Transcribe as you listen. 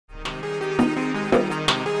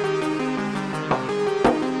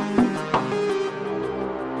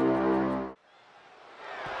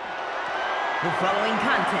following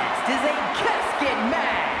contest is a casket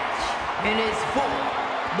match and is for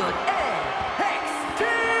the NXT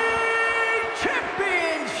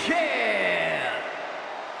Championship.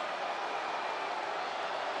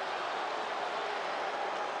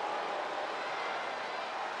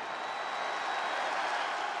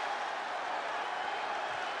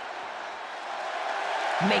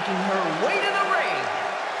 Making her way to the ring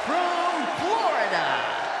from Florida,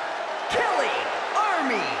 Kelani.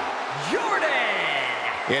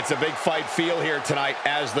 It's a big fight feel here tonight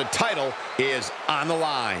as the title is on the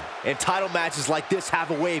line. And title matches like this have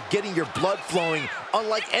a way of getting your blood flowing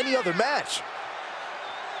unlike any other match.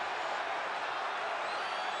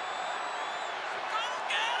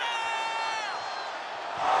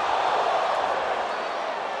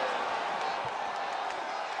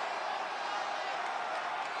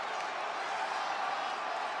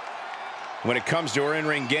 When it comes to her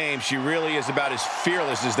in-ring game, she really is about as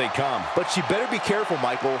fearless as they come. But she better be careful,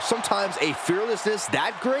 Michael. Sometimes a fearlessness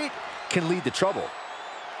that great can lead to trouble.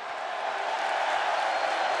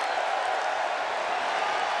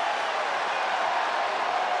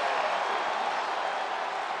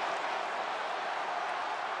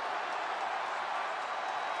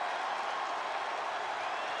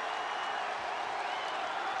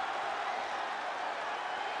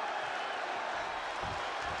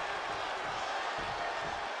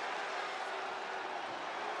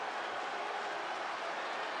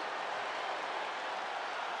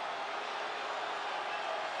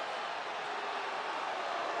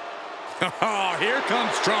 Oh, here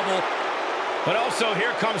comes trouble. But also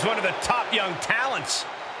here comes one of the top young talents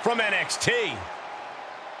from NXT.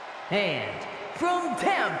 And from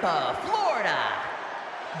Tampa, Florida,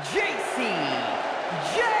 Jacy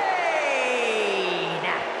Jayne.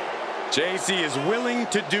 Jacy is willing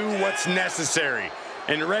to do what's necessary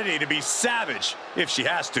and ready to be savage if she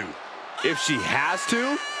has to. If she has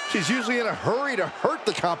to, she's usually in a hurry to hurt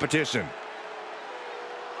the competition.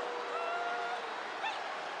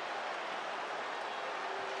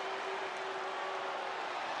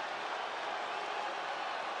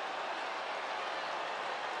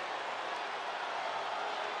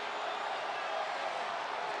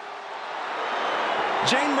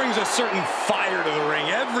 Jayne brings a certain fire to the ring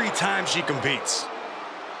every time she competes.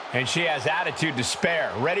 And she has attitude to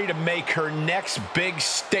spare, ready to make her next big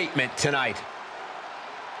statement tonight.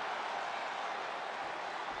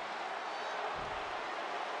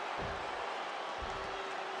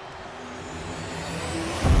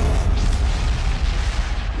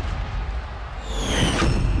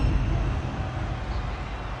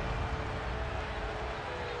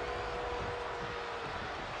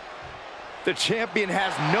 The champion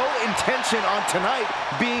has no intention on tonight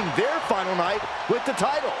being their final night with the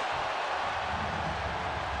title.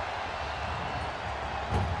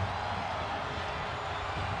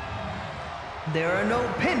 There are no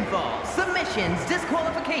pinfalls, submissions,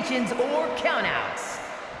 disqualifications, or countouts.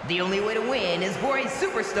 The only way to win is for a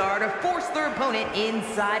superstar to force their opponent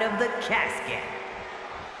inside of the casket.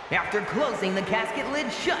 After closing the casket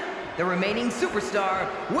lid shut, the remaining superstar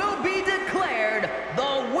will be declared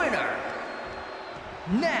the winner.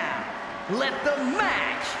 Now, let the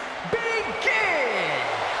match begin!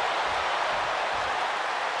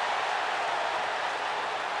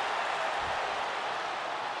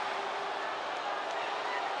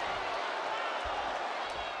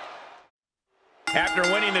 After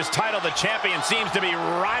winning this title, the champion seems to be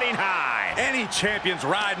riding high. Any champion's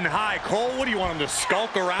riding high. Cole, what do you want them to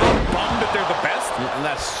skulk around, bummed that they're the best?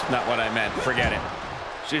 That's not what I meant. Forget it.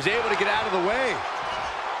 She's able to get out of the way.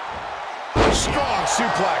 Strong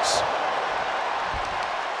suplex.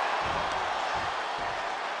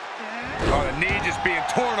 Oh, the knee just being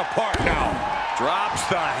torn apart now. Drops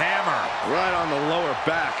the hammer. Right on the lower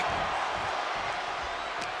back.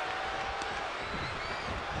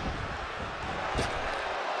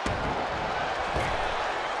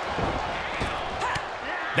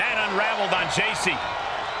 That unraveled on Jacy.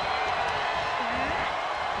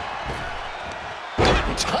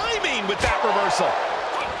 Good timing with that reversal.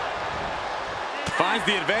 Finds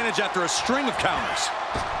the advantage after a string of counters.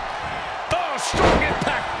 Oh, strong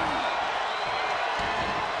impact.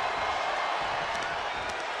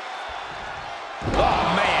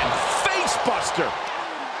 Oh, man, face buster.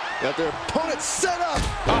 Got their opponent set up.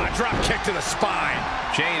 Ah, drop kick to the spine.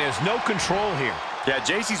 Jayne has no control here. Yeah,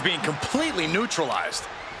 Jacy's being completely neutralized.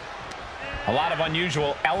 A lot of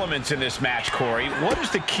unusual elements in this match, Corey. What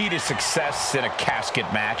is the key to success in a casket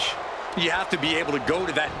match? You have to be able to go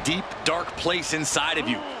to that deep, dark place inside of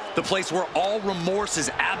you. The place where all remorse is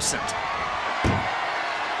absent.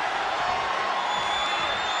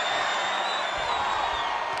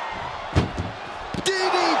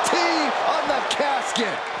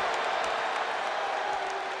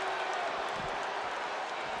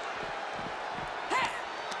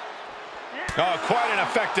 Oh, quite an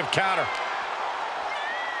effective counter.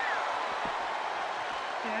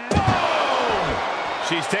 Boom!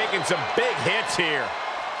 She's taking some big hits here.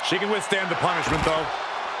 She can withstand the punishment, though.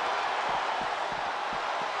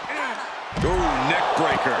 Ooh, neck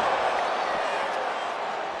breaker.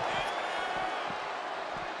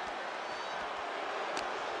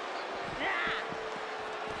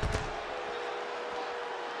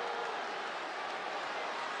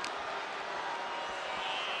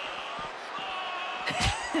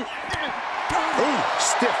 Ooh,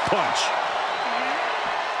 stiff punch.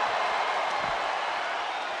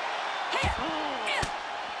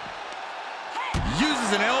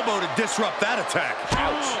 Uses an elbow to disrupt that attack.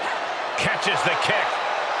 Ouch. Catches the kick.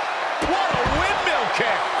 What a windmill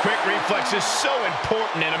kick. Quick reflex is so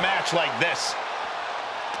important in a match like this.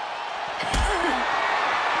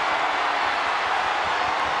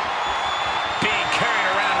 Being carried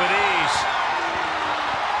around with ease.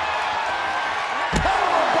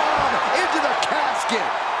 Powerbomb into the casket.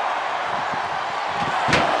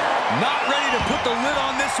 Not ready to put the lid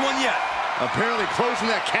on this one yet. Apparently closing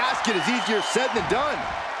that casket is easier said than done.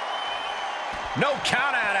 No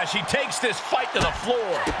count out as she takes this fight to the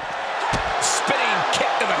floor. Spinning kick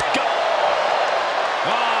to the gut.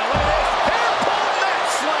 Oh, look at this. Hair-pull mat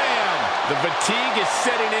slam. The fatigue is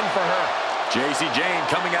setting in for her. Jacy Jayne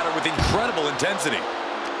coming at her with incredible intensity.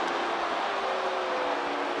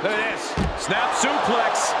 Look at this. Snap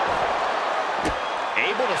suplex.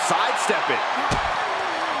 Able to sidestep it.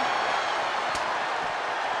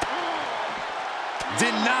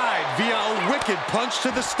 Denied via a wicked punch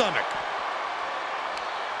to the stomach.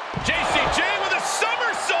 Jacy Jayne with a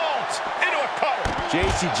somersault into a cutter.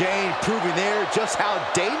 Jacy Jayne proving there just how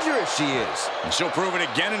dangerous she is. And she'll prove it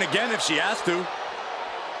again and again if she has to.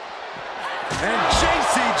 And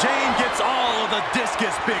Jacy Jayne gets all of the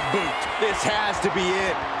discus big boot. This has to be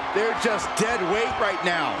it. They're just dead weight right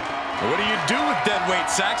now. What do you do with dead weight,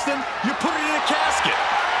 Saxton? You put it in a casket.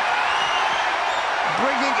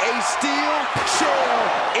 Bringing a steel chair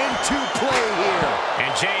into play here. And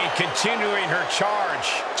Jayne continuing her charge.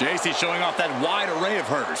 Jacy showing off that wide array of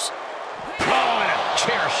hers. Oh, and a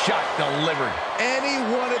chair shot delivered. Any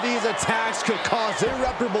one of these attacks could cause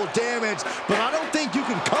irreparable damage, but I don't think you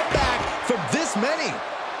can come back from this many.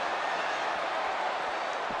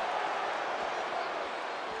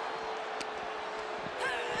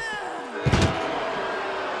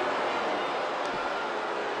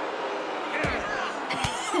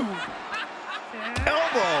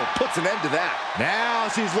 Elbow puts an end to that. Now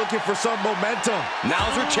she's looking for some momentum.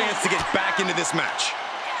 Now's her chance to get back into this match.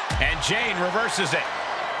 And Jayne reverses it.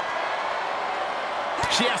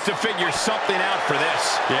 She has to figure something out for this.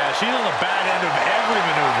 Yeah, she's on the bad end of every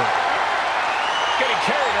maneuver. Getting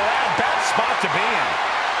carried around, bad spot to be in.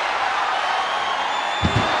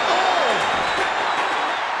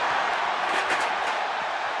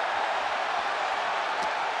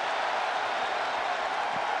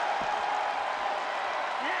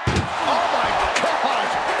 Oh my God!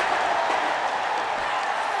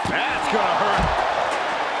 That's gonna hurt.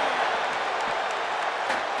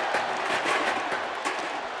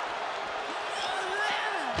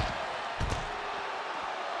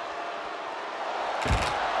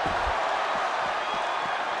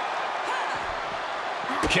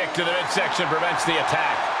 Kick to the midsection prevents the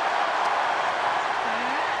attack.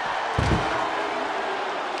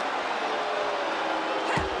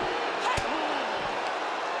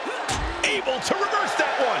 Able to reverse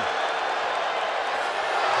that one.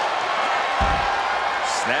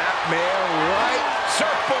 Snapmare right.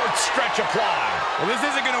 Surfboard stretch applied. Well, this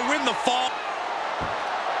isn't going to win the fall.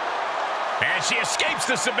 And she escapes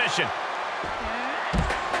the submission.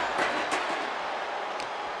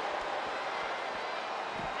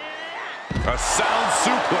 A sound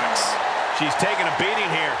suplex. She's taking a beating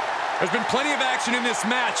here. There's been plenty of action in this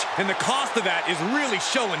match, and the cost of that is really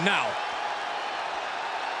showing now.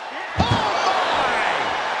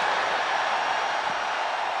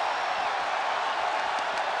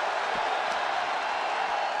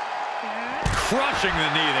 Crushing the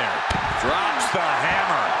knee there. Drops the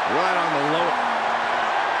hammer. Right on the low.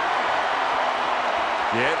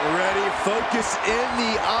 Get ready, focus in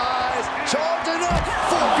the eyes. Charging up,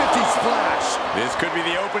 450 splash. This could be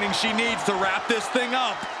the opening she needs to wrap this thing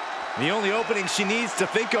up. The only opening she needs to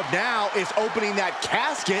think of now is opening that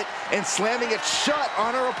casket and slamming it shut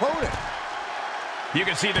on her opponent. You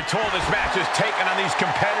can see the toll this match has taken on these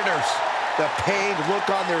competitors. The pained look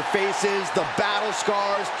on their faces, the battle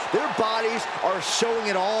scars, their bodies are showing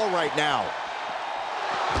it all right now.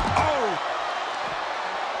 Oh!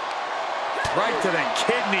 Right to the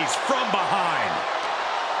kidneys from behind.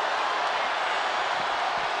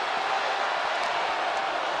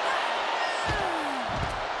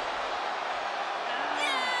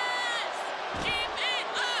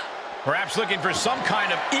 Perhaps looking for some kind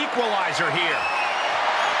of equalizer here.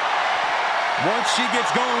 Once she gets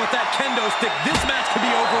going with that kendo stick, this match could be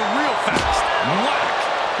over real fast. Whack!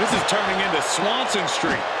 This is turning into Swanson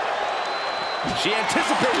Street. She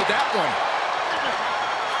anticipated that one.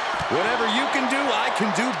 Whatever you can do, I can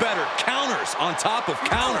do better. Counters on top of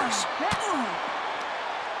counters.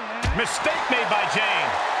 Mistake made by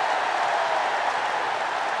Jayne.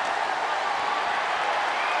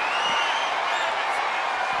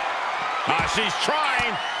 She's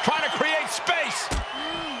trying to create space.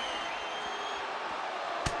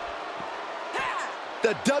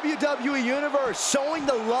 The WWE Universe showing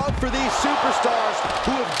the love for these superstars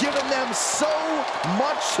who have given them so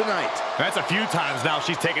much tonight. That's a few times now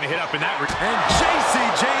she's taken a hit up in that. And Jacy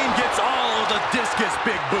Jayne gets all of the discus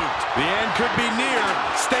big boot. The end could be near.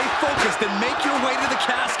 Stay focused and make your way to the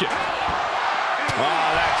casket. Oh,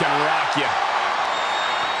 that can rock you.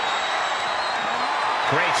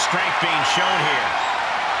 Great strength being shown here.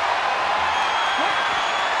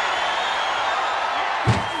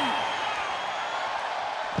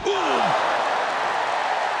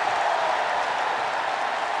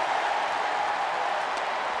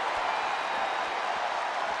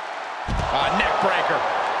 Neck breaker.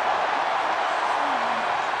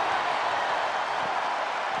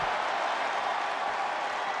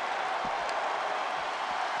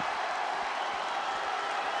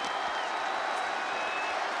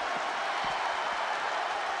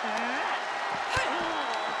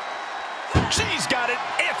 She's got an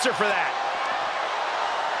answer for that.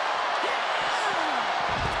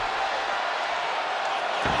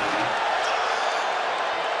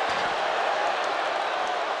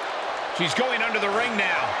 She's going under the ring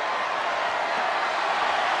now.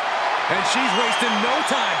 And she's wasting no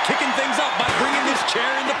time kicking things up by bringing this chair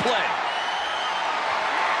into play.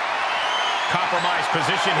 Compromised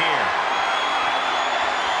position here.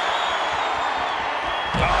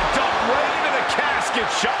 Oh, dump right into the casket.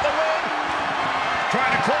 Shut the lid.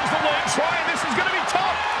 Trying to close the lid. This is going to be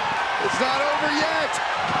tough. It's not over yet.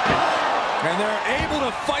 And they're able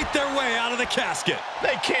to fight their way out of the casket.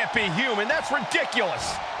 They can't be human. That's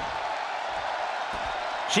ridiculous.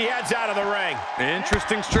 She heads out of the ring.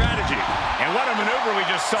 Interesting strategy. And what a maneuver we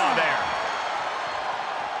just saw there.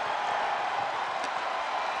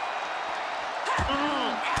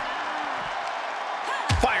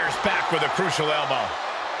 Fires back with a crucial elbow.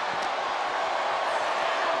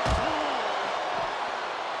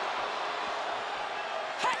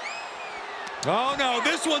 Oh no,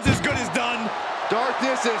 this one's as good as done.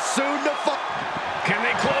 Darkness is soon to fall. Can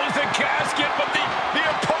they close the casket? But the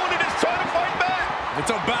opponent is trying to fight back. It's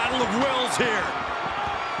a battle of wills here.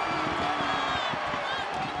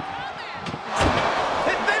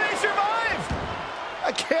 They may survive.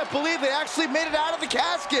 I can't believe they actually made it out of the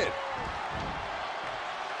casket.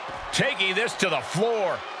 Taking this to the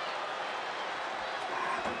floor.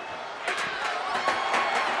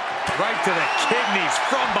 Right to the kidneys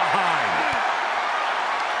from behind.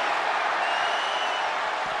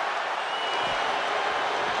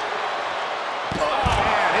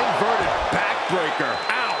 Breaker.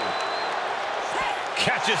 Ow.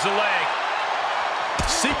 Catches the leg.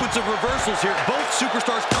 Sequence of reversals here. Both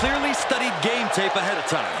superstars clearly studied game tape ahead of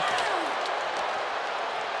time.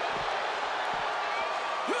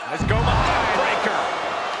 Let's go behind. Breaker.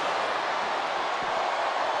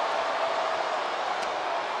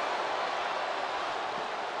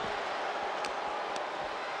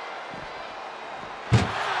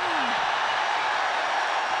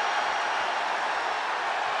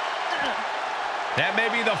 That may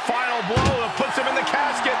be the final blow that puts him in the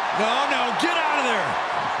casket. No, get out of there.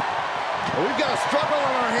 Well, we've got a struggle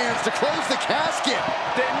on our hands to close the casket.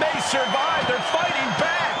 They may survive. They're fighting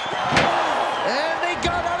back. And they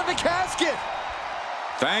got out of the casket.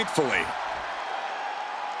 Thankfully.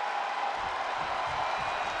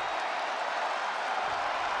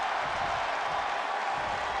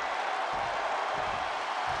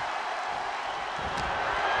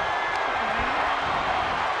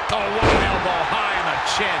 Oh, what an elbow high on the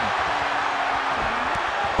chin.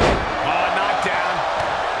 Oh, knockdown.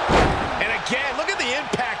 And again, look at the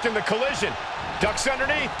impact in the collision. Ducks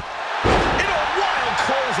underneath. In a wild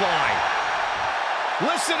clothesline.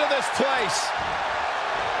 Listen to this place.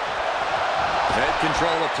 Head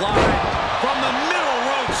control applied. From the middle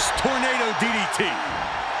ropes, tornado DDT.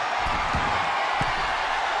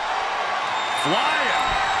 Flying.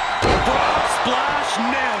 Frog splash,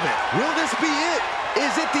 nailed it. Will this be it?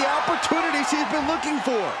 Is it the opportunity she's been looking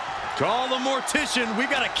for? Call the mortician. We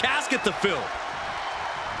got a casket to fill.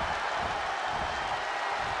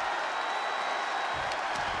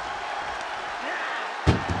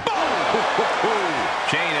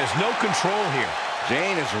 Jayne is has no control here.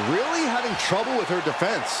 Jayne is really having trouble with her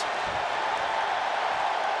defense.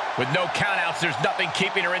 With no countouts, there's nothing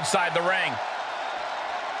keeping her inside the ring.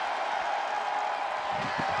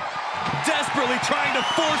 Desperately trying to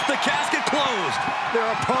force the casket closed. Their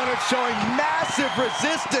opponent showing massive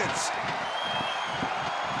resistance.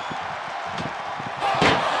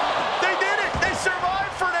 They did it! They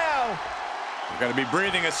survived for now! They're going to be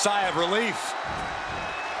breathing a sigh of relief.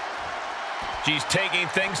 She's taking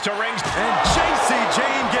things to rings. And Jacy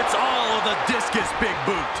Jayne gets all of the discus big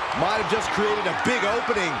boot. Might have just created a big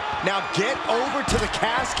opening. Now get over to the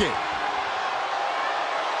casket.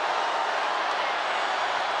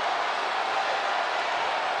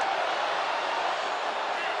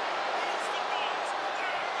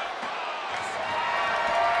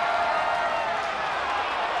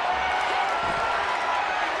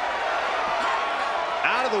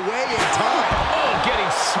 Out of the way in time. Oh,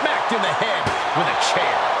 getting smacked in the head with a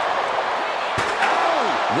chair. Ow!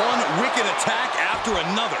 One wicked attack after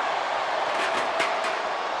another.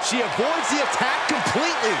 She avoids the attack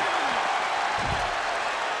completely.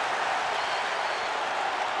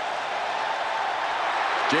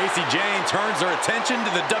 Jacy Jayne turns her attention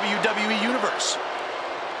to the WWE Universe.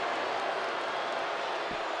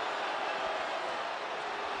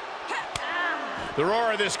 The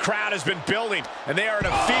roar of this crowd has been building, and they are at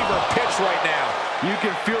a fever pitch right now. You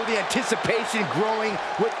can feel the anticipation growing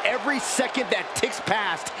with every second that ticks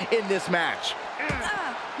past in this match.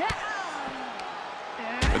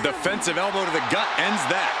 A defensive elbow to the gut ends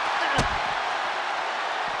that.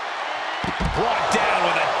 Brought down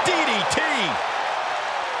with a DDT.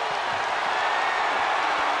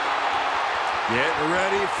 Get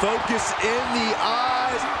ready, focus in the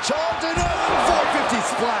eyes. Charlton up, 450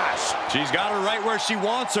 splash. She's got her right where she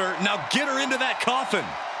wants her. Now get her into that coffin.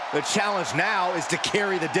 The challenge now is to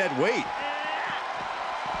carry the dead weight.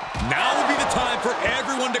 Now would be the time for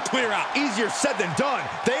everyone to clear out. Easier said than done.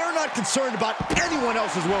 They are not concerned about anyone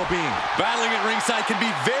else's well-being. Battling at ringside can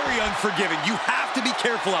be very unforgiving. You have to be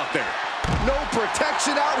careful out there. No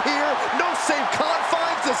protection out here. No safe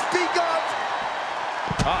confines to speak of.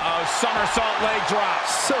 Uh-oh, somersault leg drop.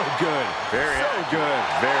 So good. Very good.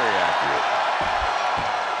 Very accurate.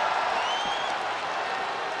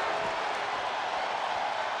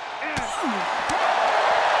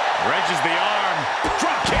 Wrenches the arm.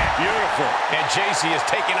 Drop kick. Beautiful. And Jacy is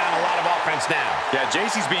taking on a lot of offense now. Yeah,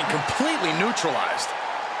 Jacy's being completely neutralized.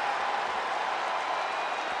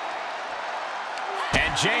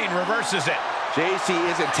 And Jayne reverses it. Jacy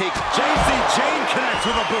isn't taking... Jacy Jayne connects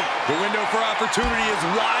with a boot. The window for opportunity is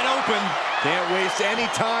wide open. Can't waste any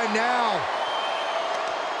time now.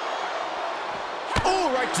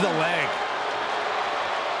 Oh, right to the leg.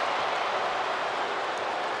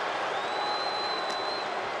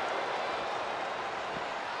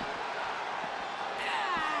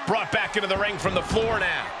 Brought back into the ring from the floor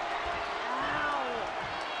now.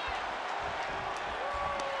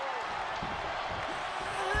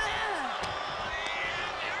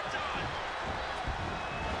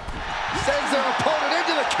 Sends their opponent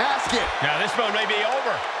into the casket. Now this one may be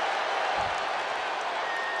over.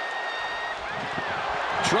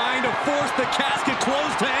 Trying to force the casket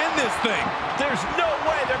closed to end this thing. There's no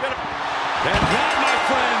way they're gonna... And that, my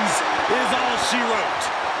friends, is all she wrote.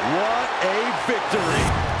 What a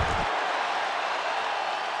victory.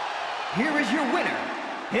 Here is your winner,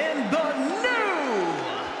 and the new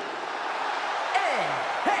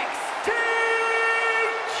NXT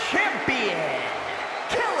Champion,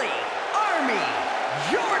 Kelani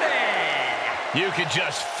Jordan. You can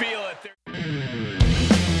just feel it.